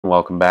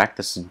Welcome back.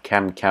 This is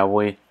Captain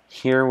Cowboy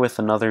here with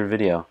another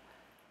video.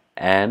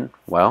 And,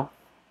 well,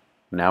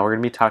 now we're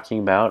going to be talking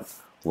about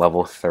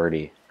level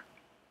 30.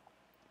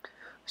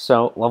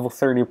 So, level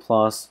 30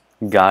 plus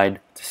guide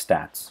to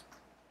stats.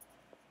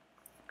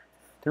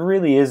 There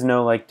really is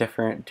no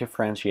different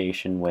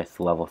differentiation with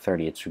level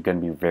 30. It's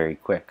going to be very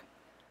quick.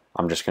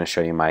 I'm just going to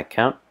show you my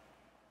account,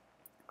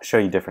 show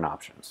you different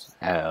options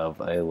of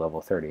a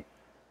level 30.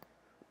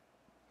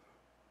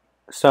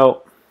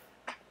 So,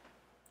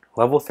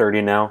 level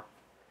 30 now,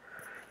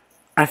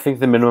 I think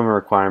the minimum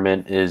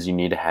requirement is you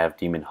need to have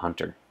Demon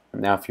Hunter.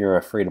 Now if you're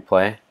a free to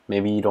play,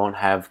 maybe you don't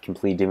have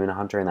complete Demon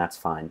Hunter and that's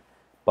fine.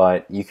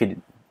 But you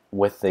could,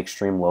 with the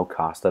extreme low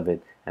cost of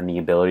it and the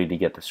ability to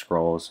get the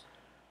scrolls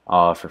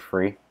for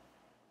free,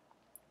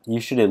 you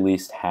should at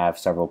least have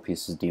several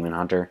pieces of Demon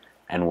Hunter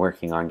and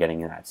working on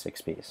getting that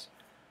 6 piece.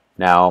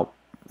 Now,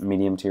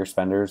 medium tier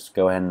spenders,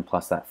 go ahead and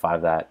plus that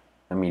 5 that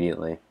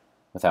immediately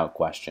without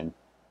question.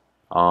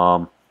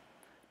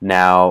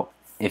 Now,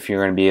 if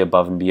you're going to be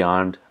above and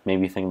beyond,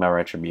 maybe think about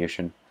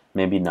Retribution.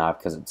 Maybe not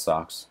because it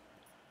sucks.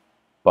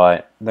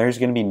 But there's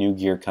going to be new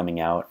gear coming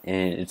out.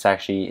 And it's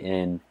actually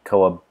in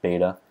co-op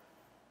beta.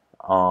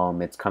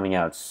 It's coming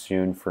out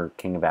soon for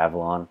King of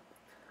Avalon.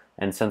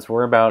 And since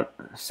we're about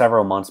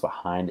several months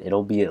behind,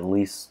 it'll be at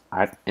least,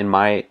 in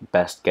my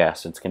best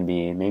guess, it's going to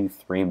be maybe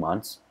 3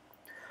 months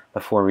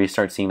before we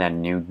start seeing that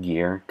new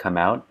gear come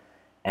out.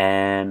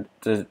 And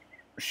to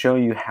show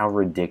you how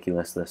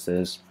ridiculous this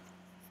is,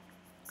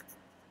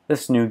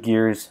 this new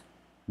gear's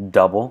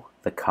double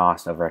the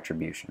cost of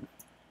Retribution.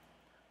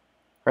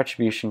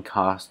 Retribution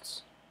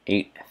costs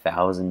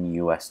 8,000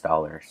 US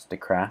dollars to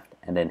craft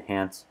and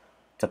enhance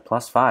to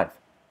 +5.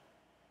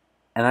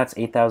 And that's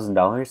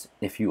 $8,000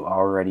 if you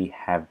already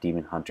have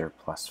Demon Hunter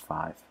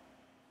 +5.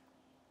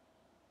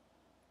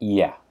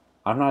 Yeah,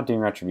 I'm not doing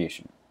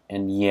Retribution.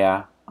 And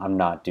yeah, I'm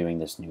not doing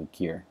this new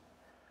gear.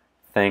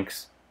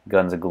 Thanks,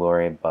 Guns of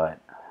Glory, but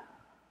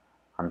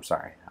I'm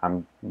sorry.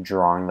 I'm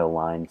drawing the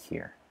line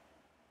here.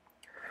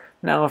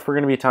 Now, if we're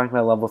going to be talking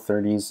about level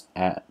 30s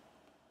at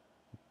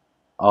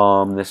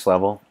this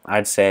level,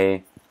 I'd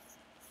say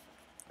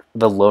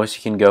the lowest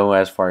you can go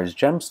as far as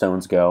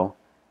gemstones go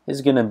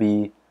is going to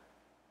be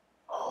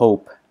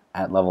Hope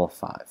at level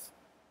 5.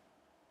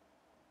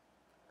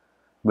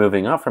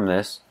 Moving up from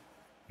this,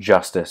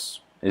 Justice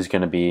is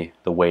going to be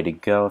the way to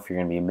go if you're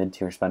going to be a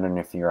mid-tier spender, and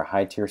if you're a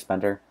high-tier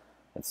spender,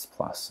 it's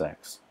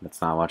 +6.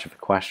 That's not much of a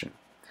question.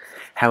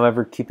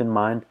 However, keep in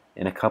mind,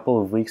 in a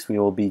couple of weeks we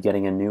will be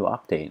getting a new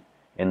update.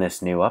 In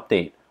this new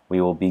update, we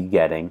will be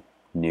getting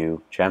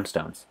new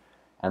gemstones.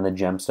 And the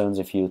gemstones,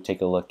 if you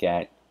take a look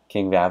at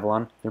King of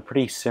Avalon, they're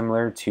pretty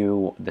similar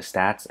to the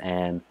stats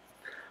and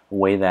the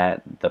way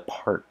that the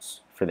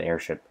parts for the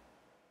airship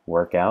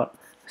work out.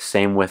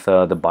 Same with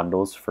the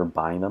bundles for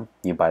buying them.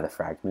 You buy the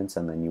fragments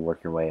and then you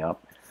work your way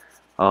up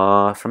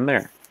from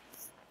there.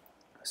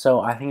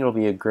 So I think it'll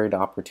be a great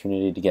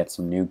opportunity to get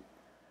some new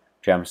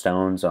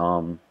gemstones.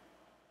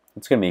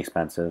 It's going to be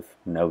expensive,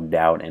 no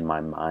doubt in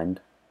my mind.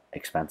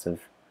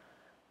 Expensive,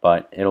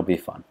 but it'll be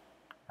fun.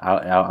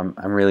 I'm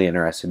really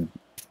interested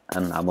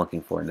and I'm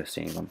looking forward to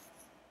seeing them.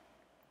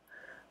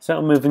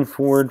 So moving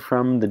forward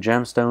from the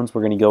gemstones, we're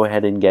going to go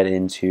ahead and get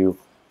into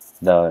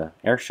the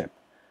airship.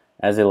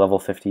 As a level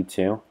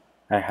 52,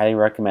 I highly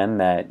recommend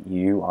that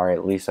you are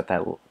at least at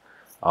that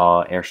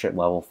airship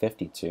level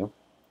 52,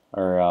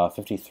 or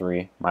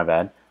 53, my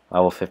bad,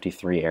 level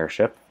 53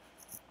 airship.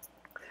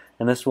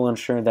 And this will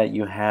ensure that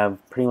you have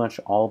pretty much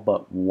all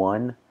but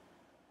one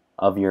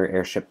of your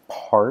airship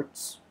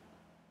parts,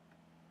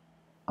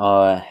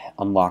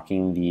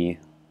 unlocking the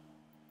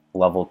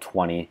level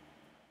 20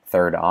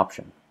 third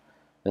option.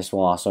 This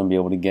will also be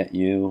able to get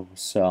you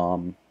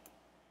some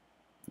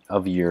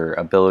of your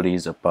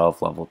abilities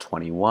above level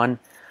 21,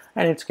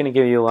 and it's going to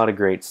give you a lot of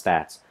great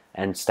stats,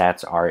 and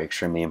stats are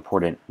extremely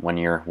important when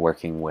you're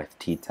working with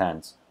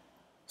T10s.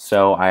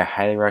 So I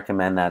highly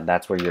recommend that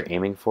that's where you're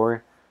aiming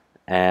for,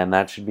 and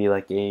that should be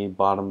like a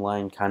bottom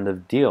line kind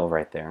of deal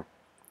right there.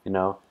 You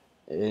know,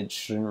 it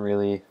shouldn't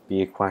really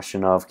be a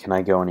question of can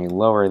I go any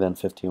lower than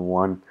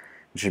 51.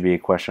 It should be a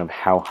question of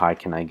how high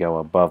can I go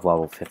above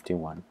level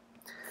 51.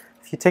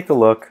 If you take a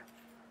look,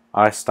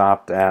 I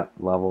stopped at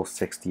level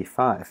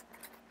 65.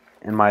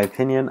 In my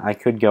opinion, I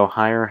could go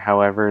higher.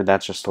 However,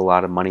 that's just a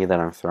lot of money that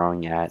I'm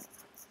throwing at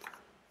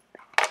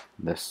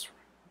this.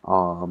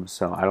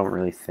 So I don't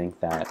really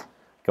think that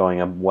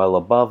going up well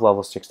above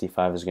level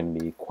 65 is going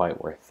to be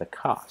quite worth the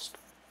cost.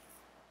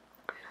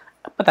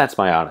 But that's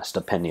my honest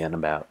opinion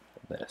about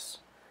this.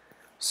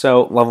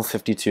 So level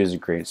 52 is a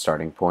great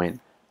starting point.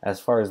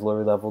 As far as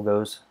lower level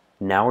goes,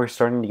 now we're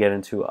starting to get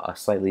into a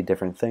slightly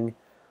different thing.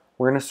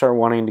 We're going to start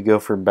wanting to go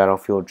for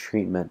battlefield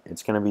treatment.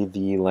 It's going to be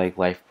the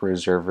life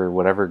preserver,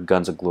 whatever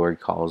Guns of Glory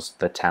calls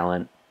the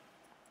talent.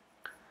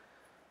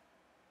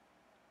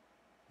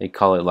 They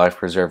call it life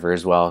preserver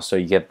as well, so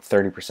you get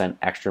 30%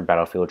 extra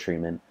battlefield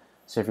treatment.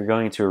 So if you're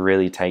going into a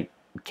really tight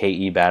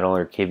KE battle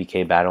or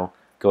KVK battle,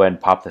 go ahead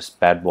and pop this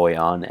bad boy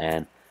on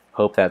and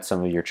hope that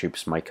some of your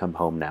troops might come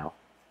home now.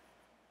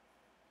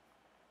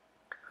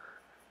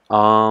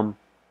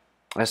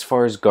 As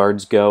far as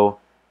guards go,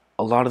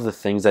 a lot of the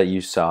things that you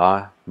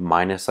saw,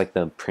 minus like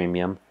the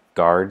premium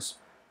guards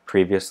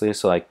previously,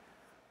 so like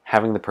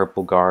having the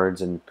purple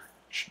guards and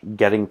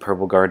getting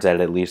purple guards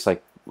at least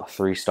like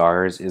 3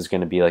 stars is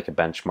going to be like a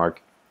benchmark.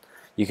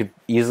 You could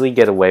easily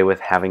get away with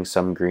having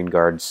some green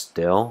guards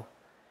still.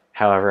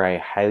 However, I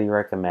highly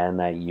recommend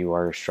that you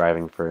are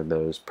striving for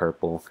those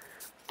purple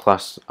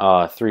plus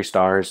 3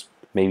 stars,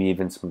 maybe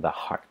even some of the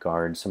hot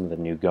guards, some of the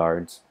new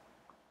guards.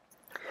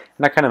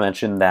 And I kind of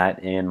mentioned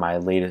that in my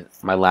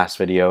last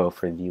video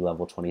for the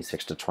level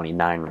 26 to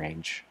 29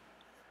 range.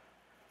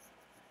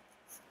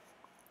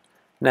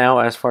 Now,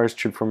 as far as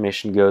troop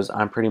formation goes,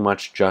 I'm pretty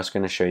much just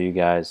going to show you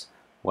guys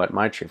what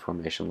my troop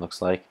formation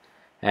looks like.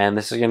 And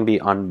this is going to be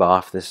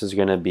unbuffed. This is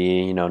going to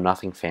be, you know,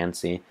 nothing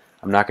fancy.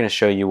 I'm not going to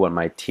show you what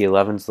my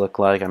T11s look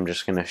like. I'm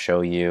just going to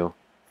show you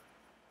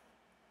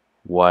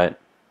what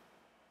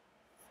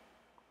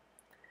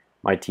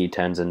my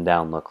T10s and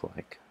down look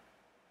like.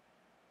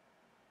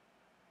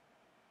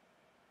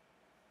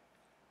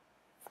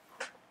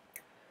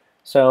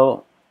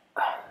 So,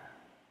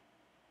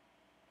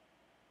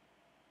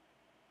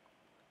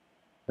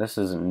 this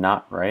is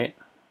not right.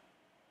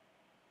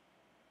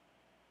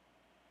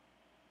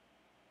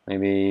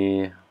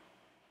 Maybe,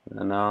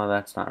 no,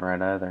 that's not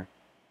right either.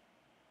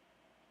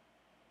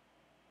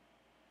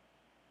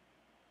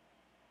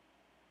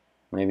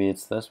 Maybe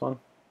it's this one?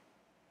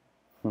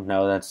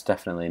 No, that's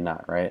definitely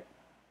not right.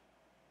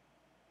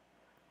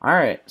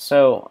 Alright,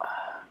 so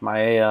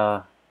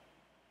my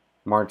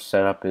March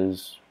setup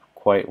is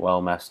quite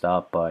well messed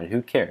up, but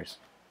who cares?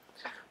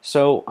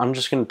 So I'm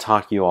just going to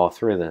talk you all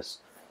through this.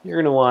 You're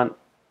going to want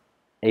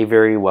a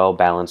very well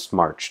balanced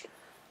march.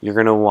 You're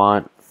going to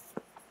want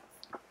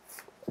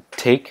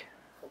take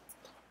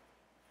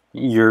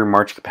your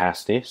march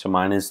capacity. So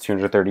mine is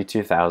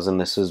 232,000.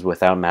 This is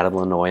without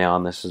Madeleine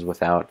on. This is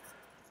without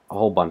a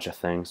whole bunch of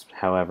things.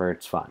 However,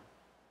 it's fine.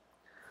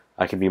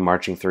 I could be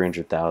marching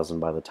 300,000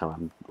 by the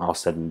time I'm all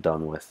said and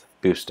done with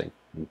boosting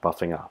and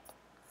buffing up.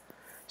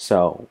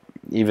 So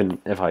even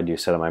if I do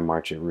set up my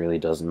march, it really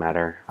doesn't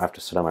matter. I have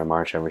to set up my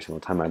march every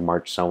single time I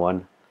march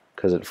someone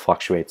because it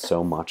fluctuates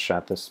so much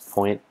at this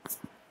point.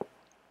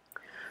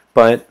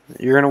 But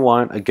you're going to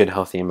want a good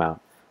healthy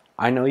amount.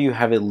 I know you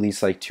have at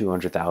least like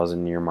 200,000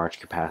 in your march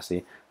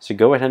capacity, so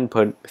go ahead and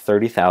put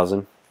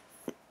 30,000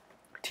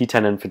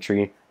 T10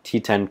 infantry,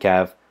 T10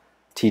 cav,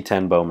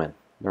 T10 bowmen,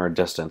 or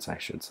distance I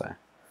should say.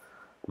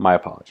 My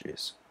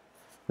apologies.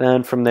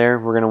 Then from there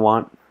we're going to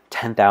want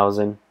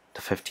 10,000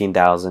 to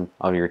 15,000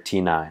 of your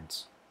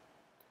T9s.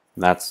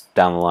 And that's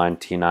down the line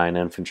T9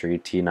 infantry,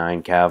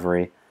 T9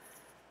 cavalry,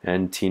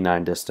 and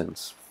T9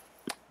 distance.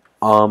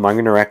 I'm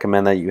going to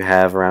recommend that you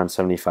have around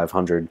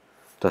 7,500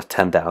 to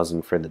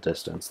 10,000 for the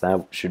distance.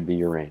 That should be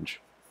your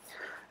range.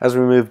 As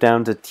we move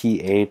down to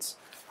T8s,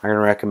 I'm going to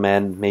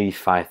recommend maybe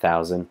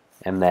 5,000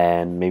 and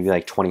then maybe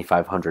like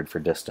 2,500 for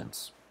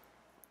distance.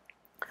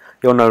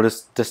 You'll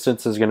notice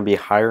distance is going to be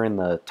higher in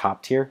the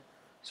top tier,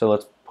 so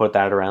let's put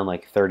that around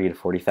like 30 to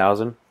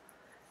 40,000,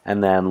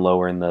 and then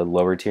lower in the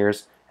lower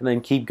tiers, and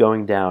then keep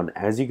going down.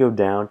 As you go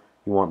down,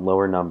 you want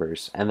lower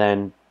numbers, and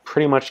then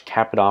pretty much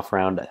cap it off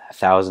around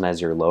 1,000 as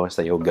your lowest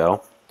that you'll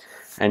go,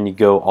 and you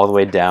go all the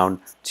way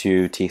down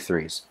to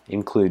T3s.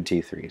 Include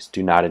T3s.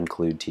 Do not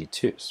include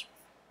T2s.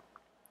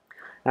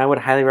 And I would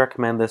highly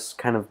recommend this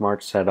kind of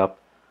march setup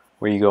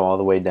where you go all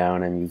the way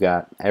down and you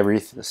got every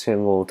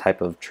single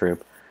type of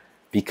troop,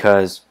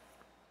 because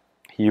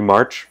you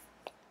march,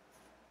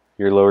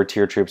 your lower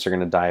tier troops are going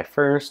to die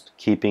first,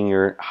 keeping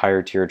your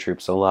higher tier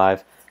troops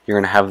alive. You're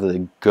going to have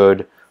the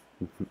good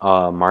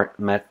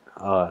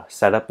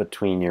setup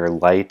between your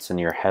lights and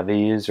your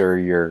heavies, or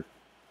your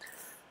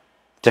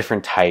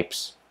different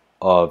types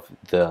of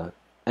the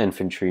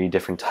infantry,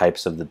 different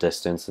types of the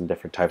distance, and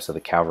different types of the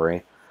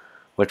cavalry,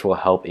 which will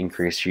help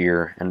increase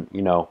your, and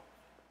you know,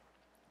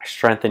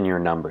 strengthen your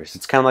numbers.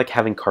 It's kind of like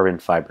having carbon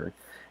fiber.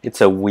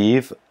 It's a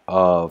weave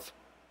of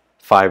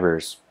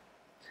fibers,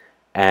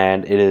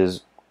 and it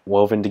is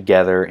woven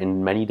together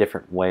in many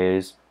different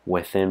ways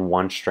within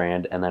one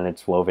strand, and then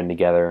it's woven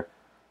together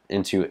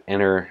into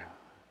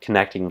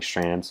interconnecting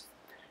strands,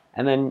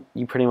 and then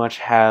you pretty much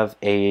have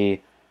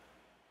a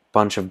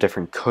bunch of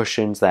different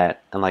cushions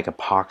that, and like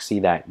epoxy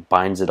that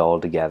binds it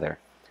all together.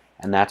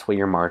 And that's what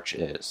your march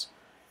is.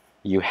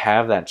 You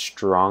have that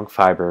strong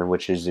fiber,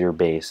 which is your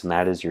base, and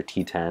that is your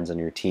T10s and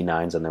your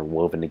T9s, and they're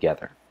woven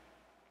together.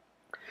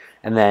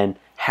 And then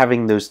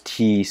having those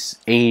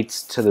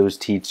T8s to those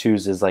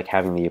T2s is like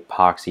having the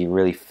epoxy. It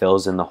really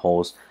fills in the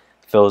holes,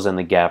 fills in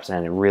the gaps,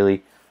 and it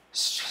really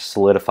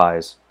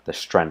solidifies the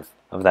strength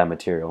of that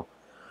material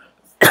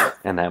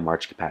and that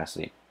march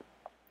capacity.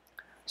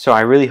 So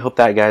I really hope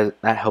that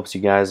helps you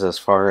guys as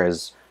far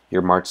as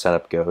your march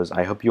setup goes.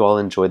 I hope you all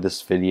enjoyed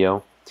this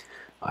video.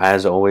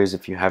 As always,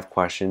 if you have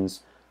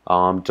questions,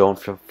 don't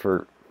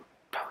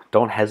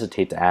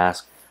hesitate to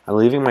ask. I'm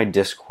leaving my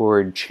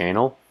Discord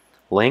channel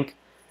link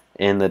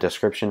in the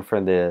description for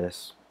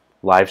this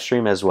live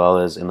stream, as well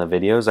as in the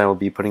videos I will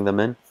be putting them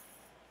in.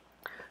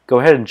 Go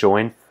ahead and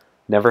join.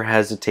 never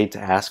hesitate to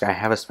ask. I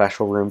have a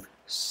special room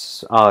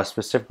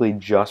specifically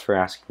just for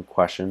asking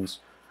questions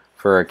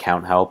for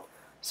account help.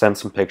 Send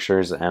some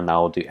pictures and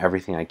I'll do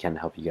everything I can to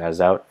help you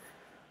guys out.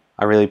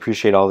 I really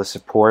appreciate all the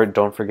support.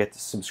 Don't forget to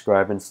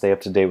subscribe and stay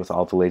up to date with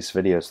all the latest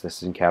videos.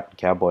 This is Captain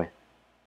Cowboy.